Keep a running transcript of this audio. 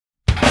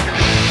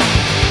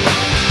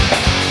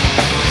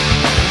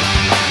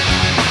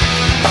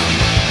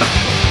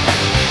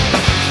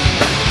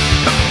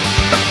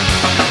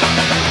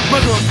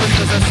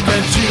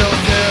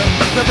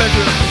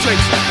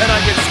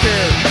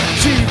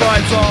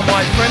puts all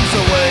my friends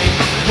away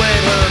when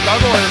her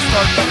gargoyles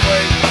start to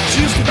play.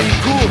 She used to be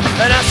cool,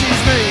 and now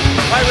she's me.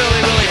 I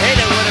really, really hate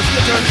it when it's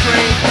good turn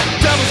train.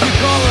 Devils keep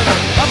calling her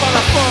up on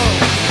the phone.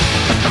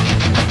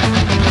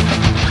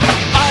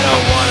 I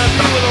don't wanna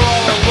be with her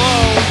all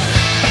alone.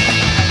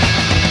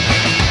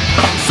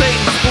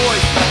 Satan's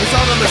voice is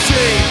on the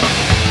machine.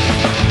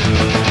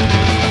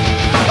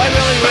 I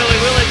really, really,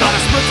 really gotta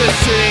split this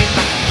scene.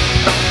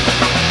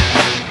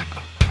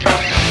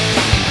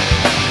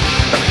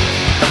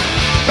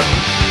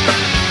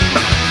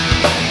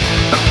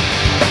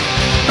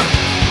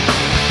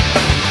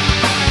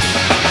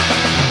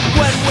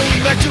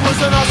 She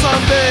was an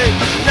awesome babe.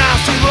 Now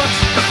she looks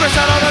fresh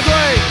out of the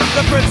grave.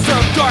 The prince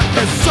of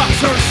darkness sucks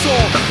her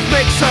soul,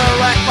 makes her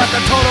act like a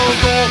total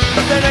ghoul.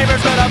 The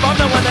neighbors better bump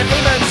her when the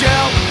demons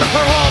yell.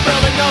 Her whole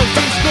building knows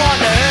she's gone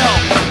to hell.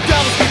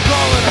 Devils keep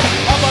calling her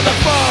up on the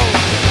phone.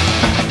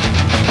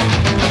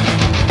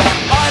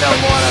 I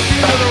don't wanna be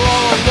with her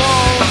all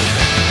alone.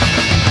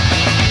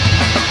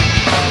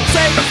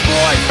 Satan's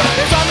voice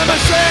is on the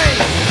machine.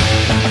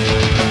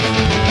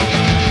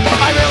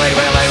 I really,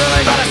 really,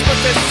 really gotta split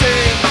this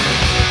scene.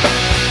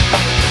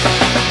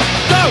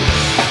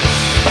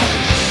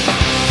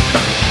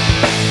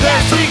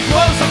 There she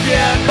grows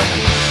again.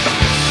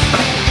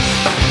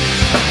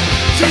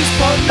 She's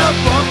floating up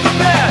on the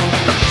bed.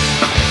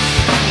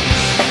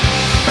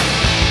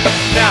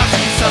 Now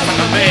she's up on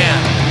the man.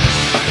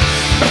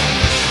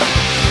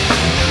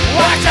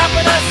 Watch out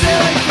for the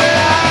ceiling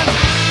fan.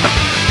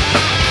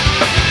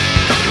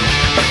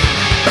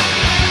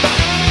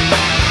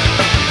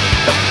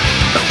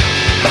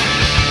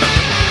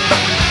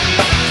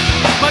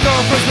 My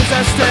girlfriend's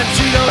possessed and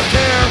she don't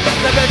care.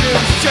 The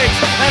bedroom shakes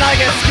and I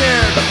get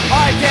scared.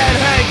 I can't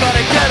hang,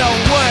 gotta get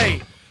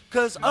away,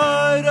 'cause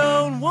I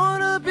don't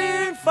wanna be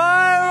in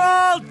fire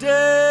all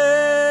day.